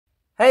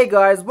Hey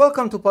guys,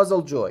 welcome to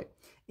PuzzleJoy.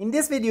 In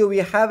this video we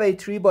have a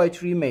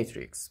 3x3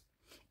 matrix.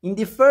 In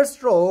the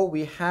first row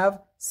we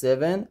have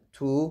 7,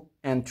 2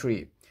 and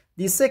 3.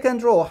 The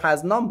second row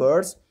has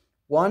numbers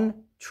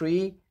 1,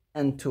 3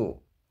 and 2.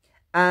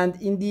 And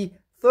in the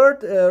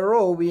third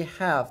row we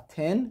have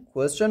 10,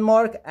 question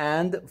mark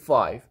and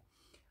 5.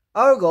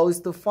 Our goal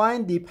is to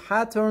find the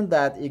pattern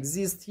that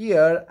exists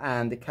here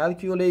and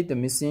calculate the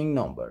missing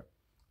number.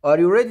 Are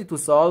you ready to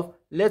solve?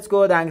 Let's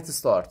go ahead and get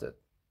started.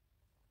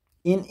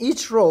 In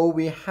each row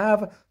we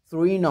have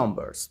 3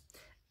 numbers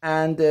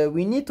and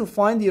we need to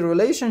find the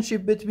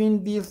relationship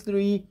between these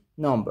 3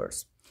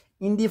 numbers.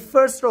 In the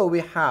first row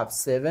we have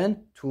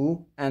 7,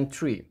 2 and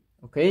 3.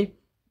 Okay,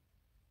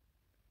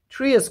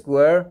 3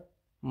 square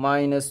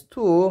minus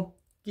 2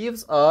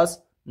 gives us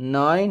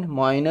 9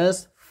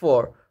 minus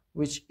 4,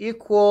 which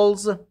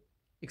equals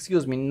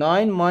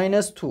 9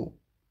 minus 2.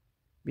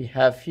 We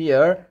have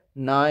here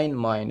 9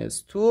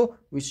 minus 2,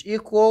 which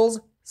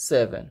equals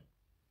 7.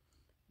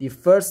 The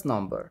first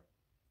number.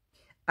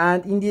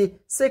 And in the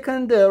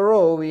second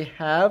row we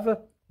have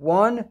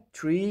 1,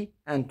 3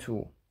 and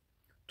 2.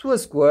 2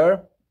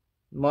 square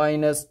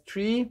minus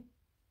 3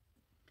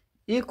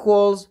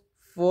 equals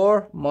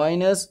 4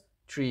 minus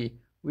 3,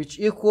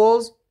 which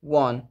equals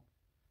 1.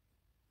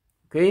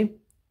 Okay,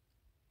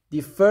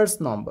 the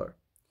first number.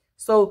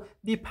 So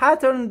the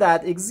pattern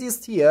that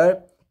exists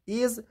here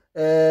is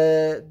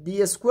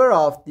the square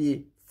of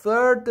the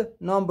third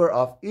number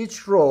of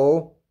each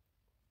row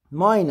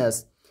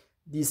minus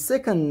the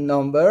second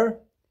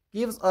number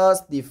gives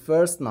us the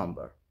first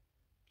number.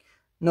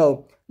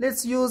 Now,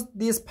 let's use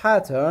this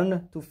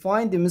pattern to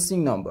find the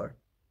missing number.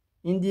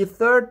 In the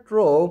third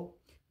row,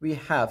 we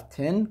have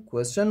 10,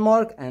 question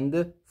mark,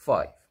 and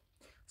 5.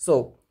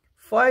 So,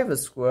 5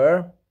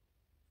 square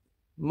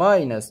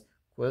minus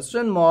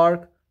question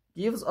mark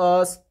gives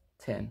us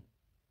 10.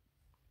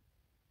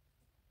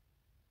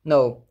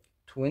 Now,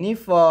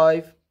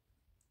 25,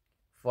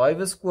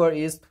 5 square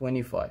is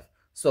 25.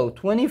 So,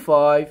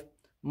 25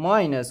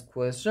 minus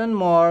question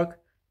mark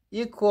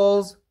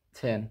equals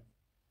 10.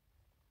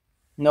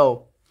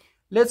 Now,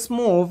 let's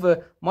move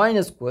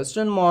minus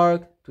question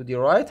mark to the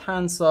right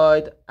hand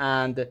side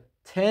and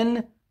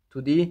 10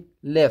 to the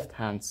left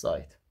hand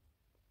side.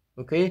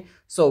 Okay,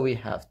 so we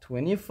have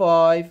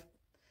 25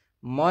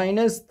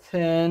 minus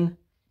 10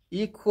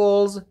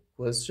 equals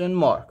question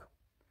mark.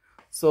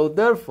 So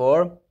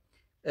therefore,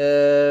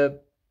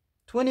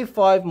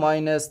 25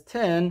 minus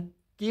 10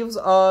 gives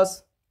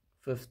us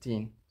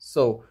 15.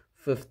 So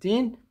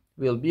 15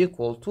 will be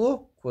equal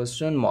to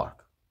question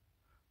mark.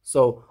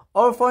 So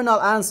our final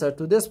answer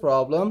to this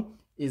problem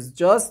is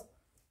just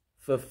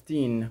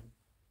 15.